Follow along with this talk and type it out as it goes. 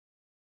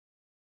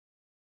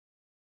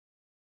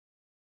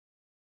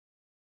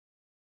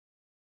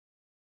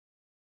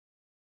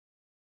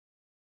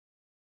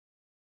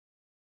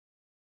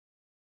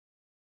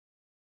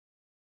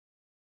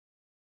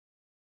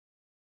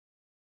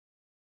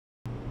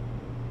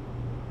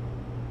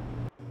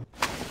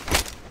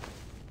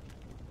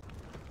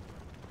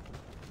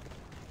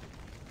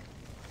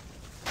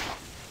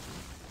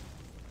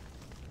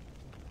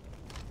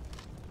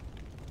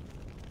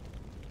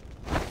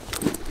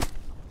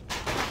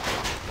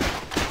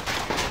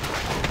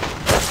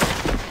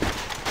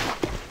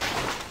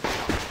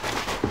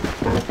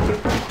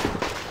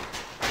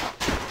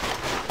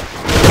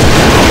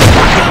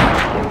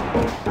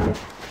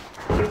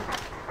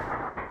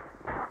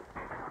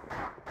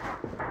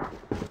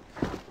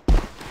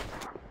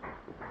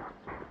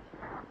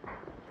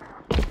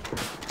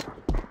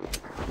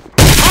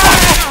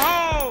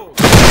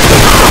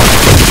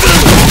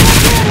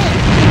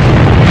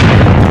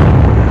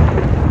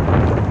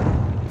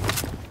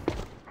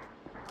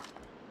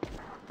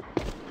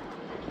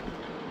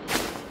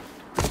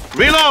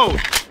Reload!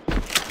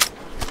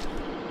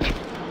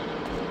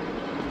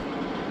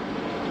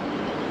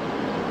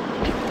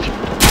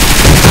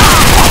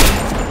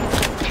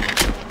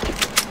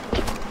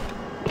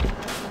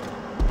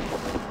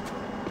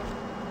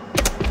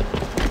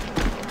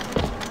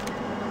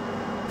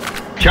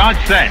 Charge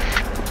set.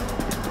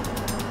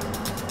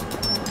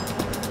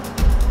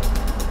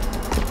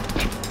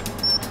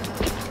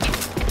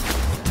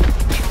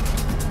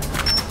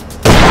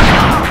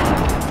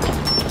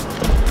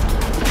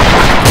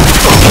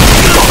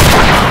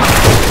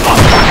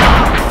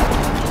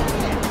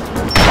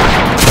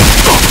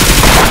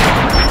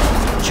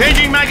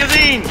 Changing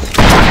magazines!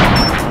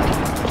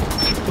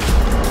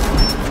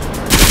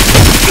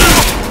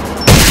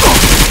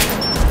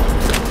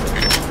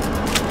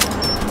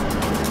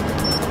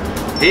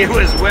 He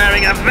was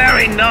wearing a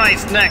very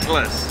nice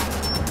necklace.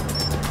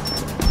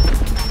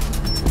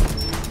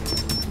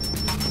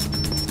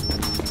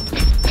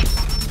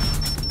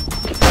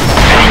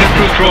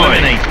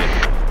 Eliminated.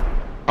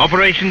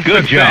 Operation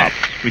good job.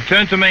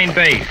 Return to main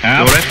base.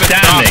 Your efforts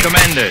are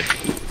commended.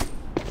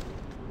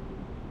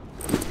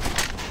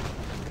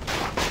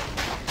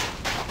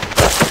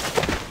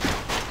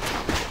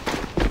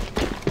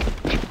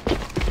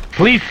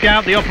 Please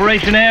scout the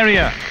operation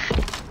area.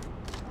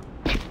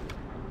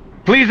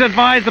 Please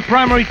advise the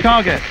primary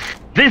target.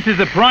 This is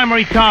the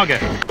primary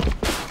target.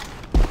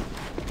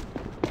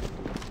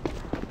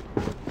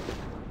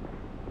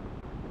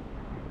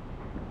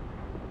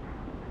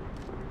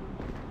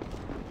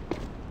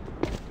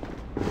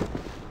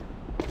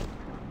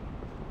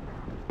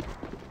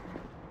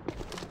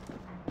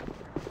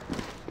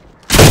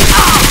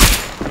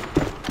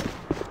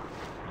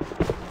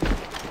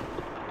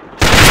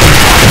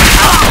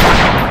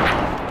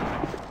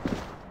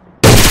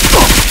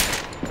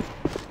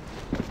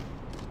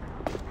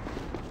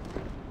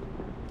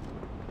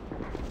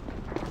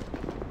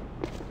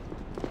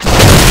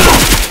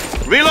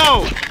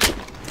 Reload!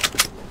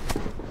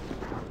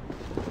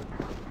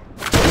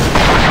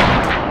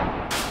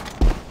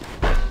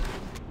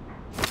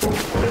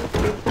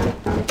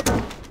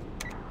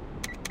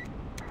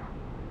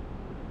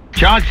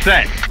 Charge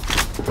set.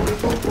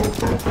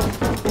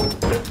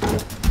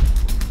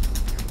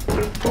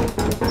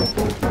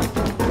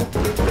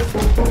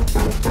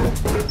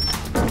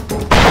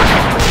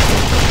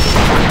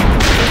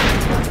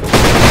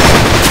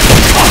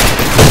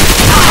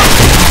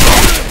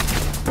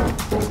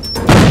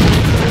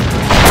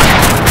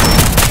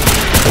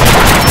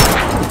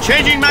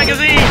 Changing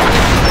magazine!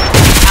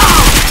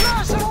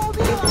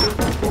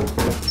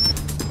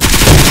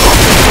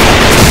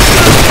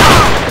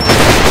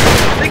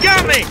 They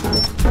got me!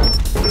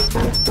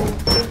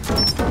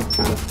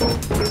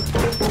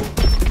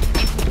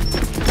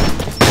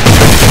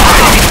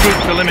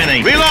 Troops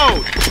eliminated.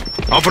 Reload!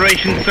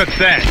 Operation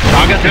success.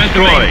 Target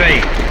destroyed.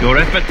 Base. Your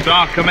efforts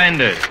are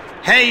commended.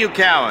 Hey, you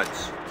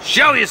cowards!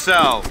 Show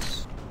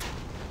yourselves!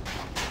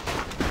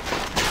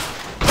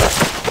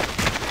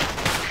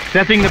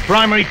 Setting the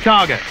primary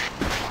target.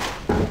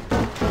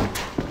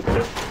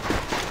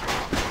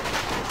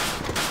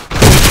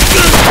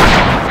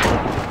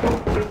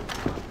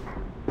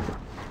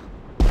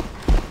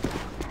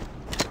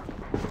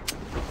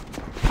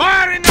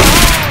 Fire in the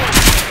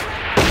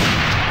hole!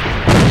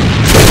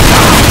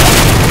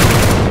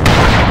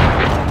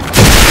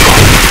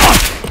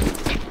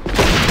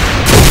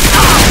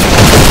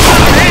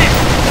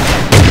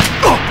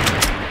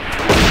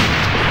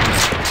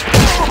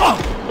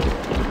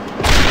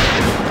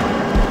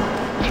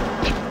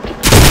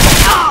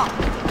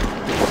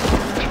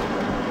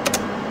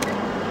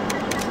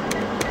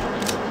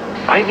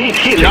 I need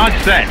healing. Charge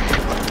set.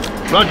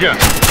 Roger.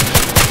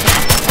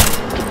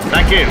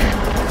 Thank you.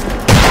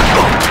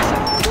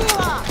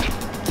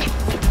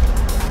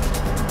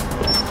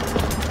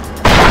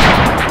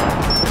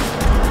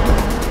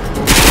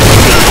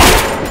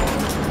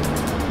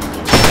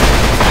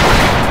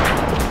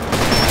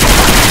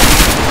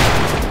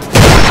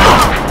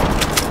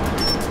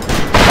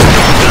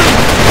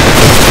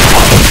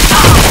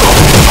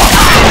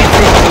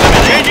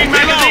 Changing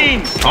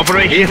magazines!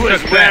 Operation He was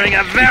success. wearing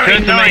a very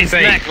Return to nice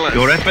main base. necklace.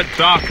 Your efforts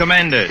are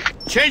commended.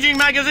 Changing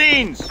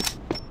magazines!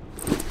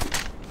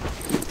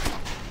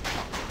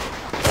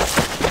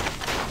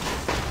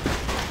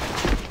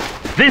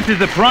 This is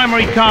the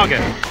primary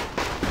target.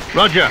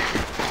 Roger.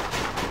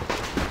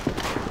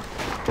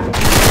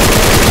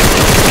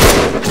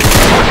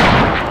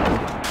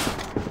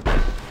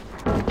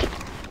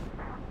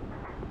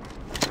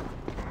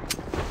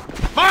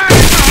 Fire in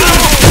the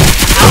hole!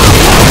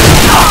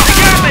 They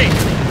got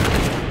me!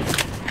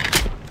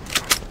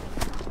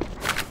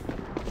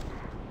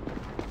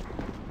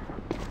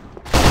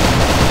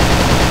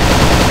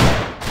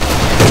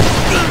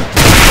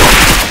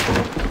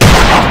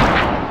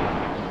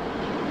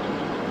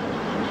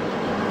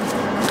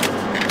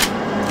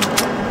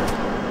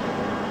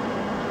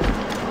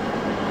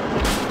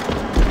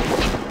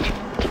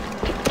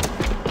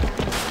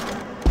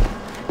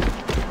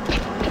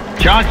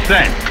 Charge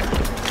set.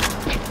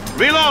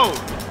 Reload!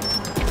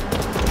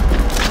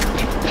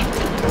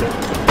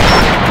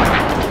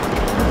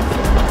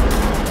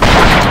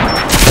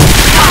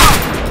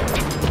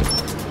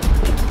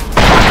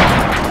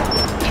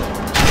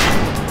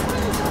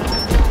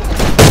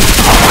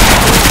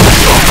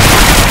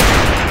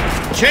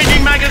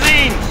 Changing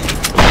magazines!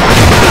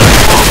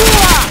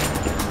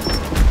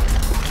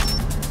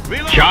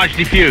 Reload. Charge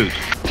defused.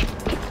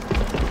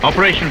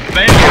 Operation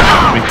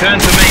failure. Return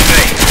to main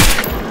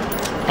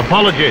base.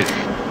 Apologies.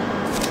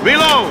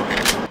 Reload!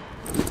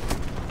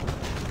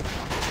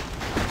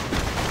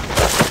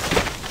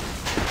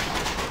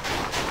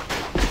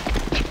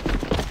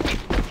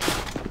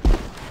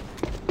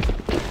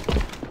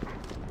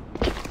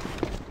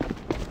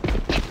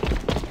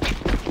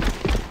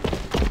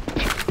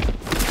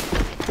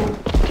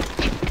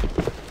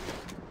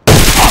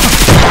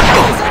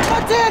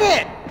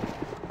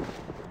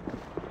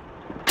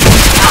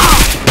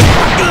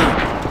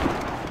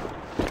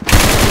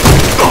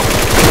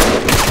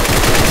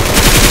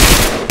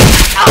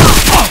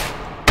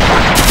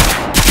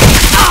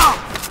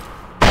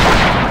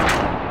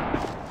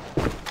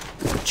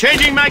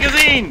 Changing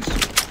magazines!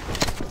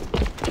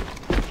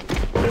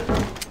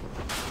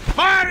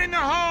 Fire in the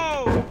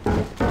hole!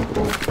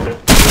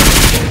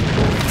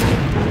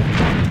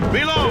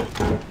 Reload!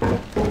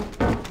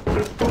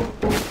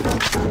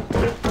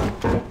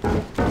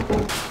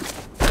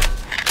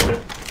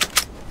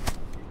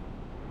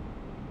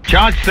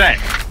 Charge set.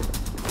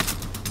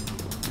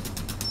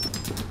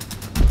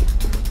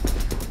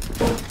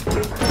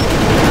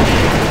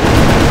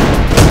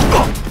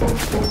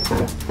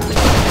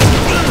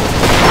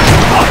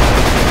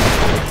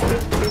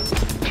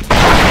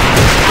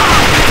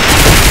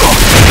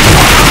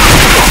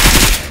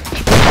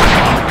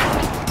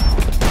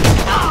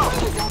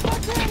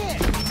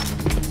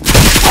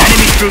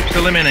 Troops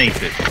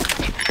eliminated.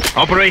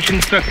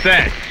 Operation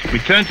success.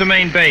 Return to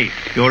main base.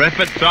 Your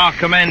efforts are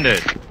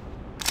commended.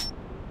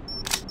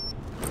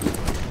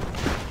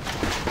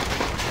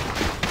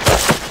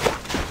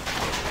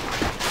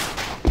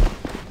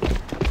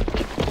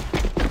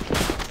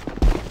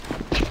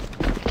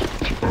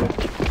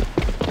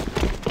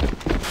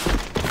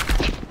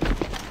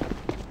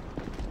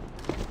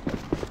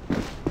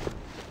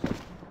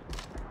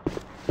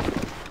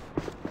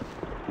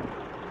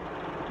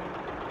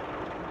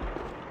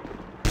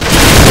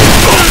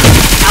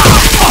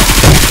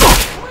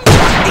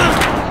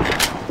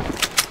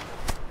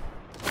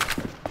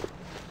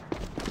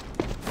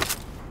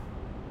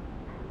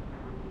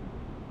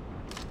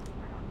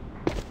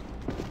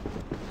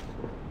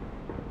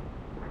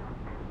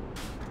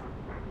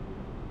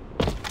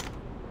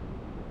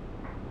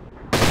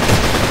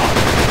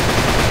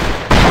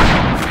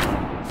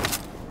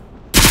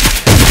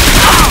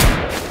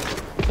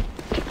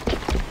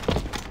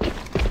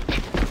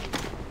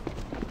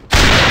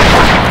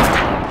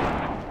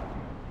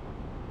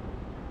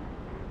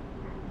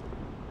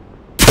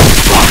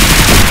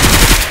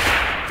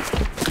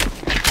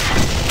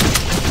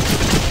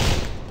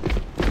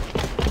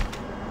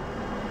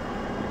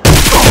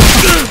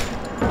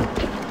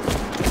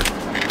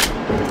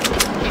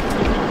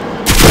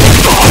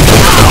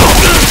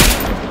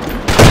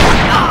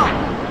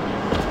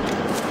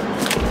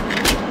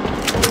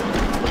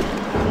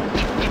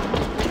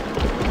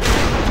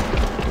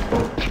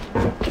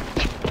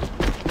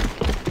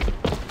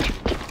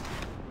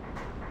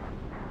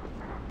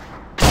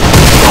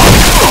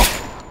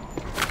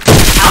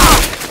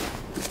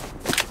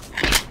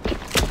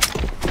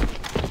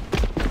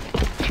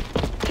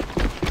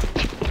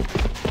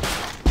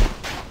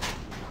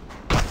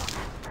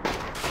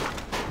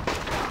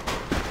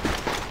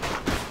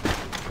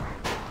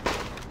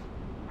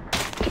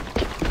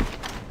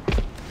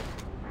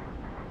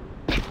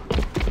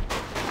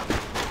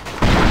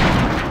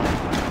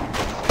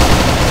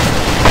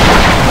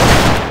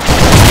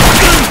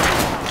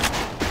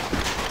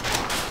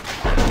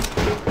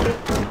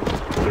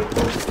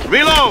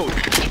 Reload!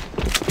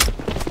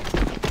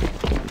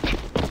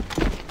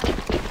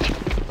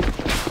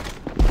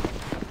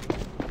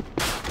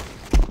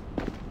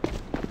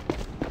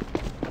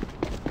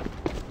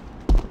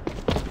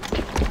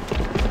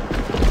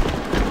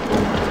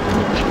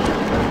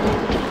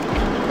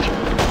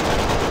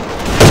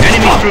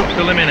 Enemy troops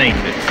eliminated.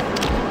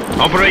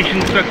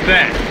 Operation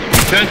success.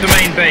 Return to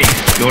main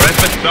base. Your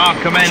efforts are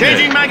commended.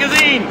 Changing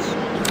magazines!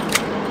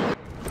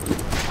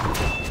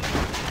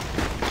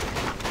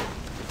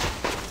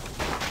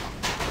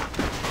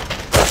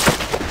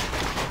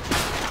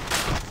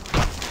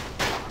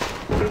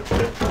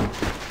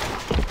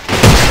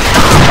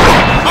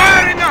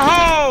 Fire in the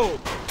hole!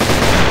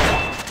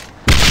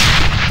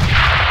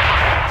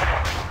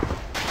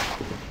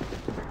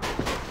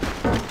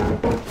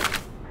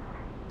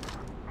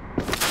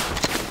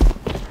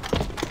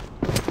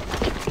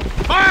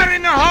 Fire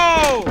in the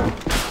hole!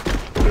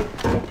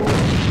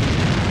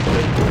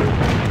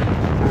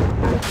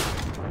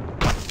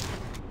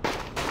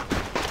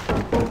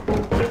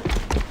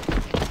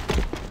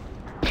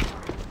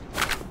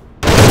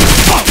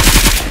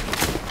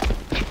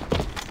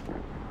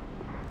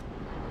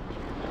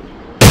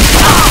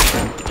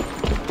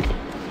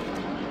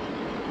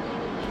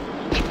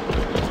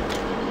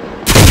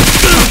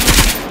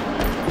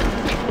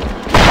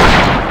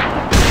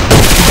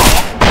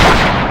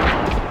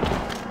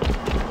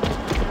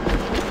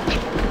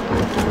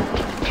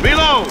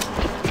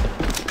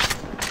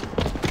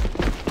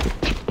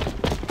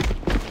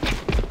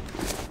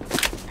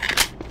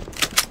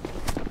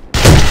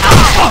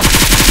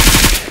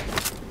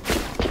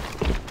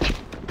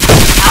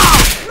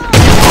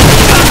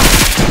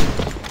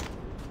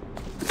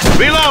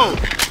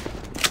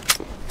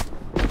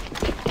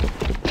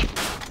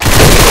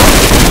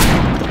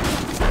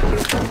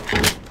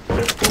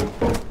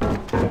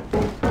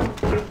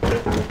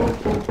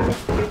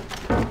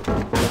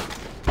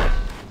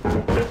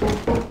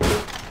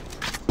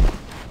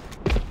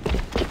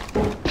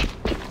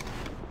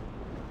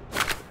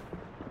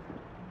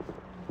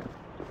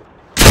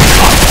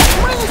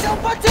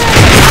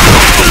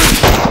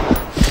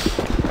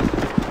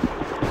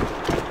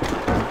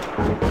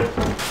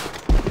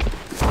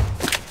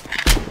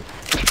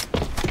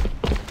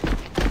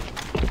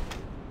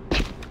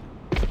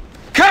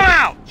 Come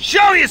out!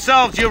 Show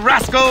yourselves, you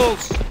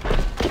rascals!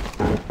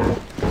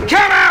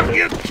 Come out,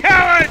 you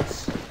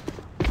cowards!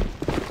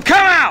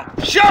 Come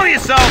out! Show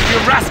yourselves, you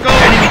rascals!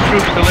 Enemy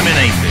troops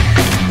eliminated.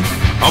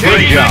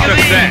 Operation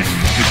success.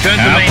 Return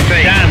to main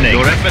base.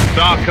 Your efforts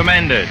are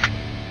commended.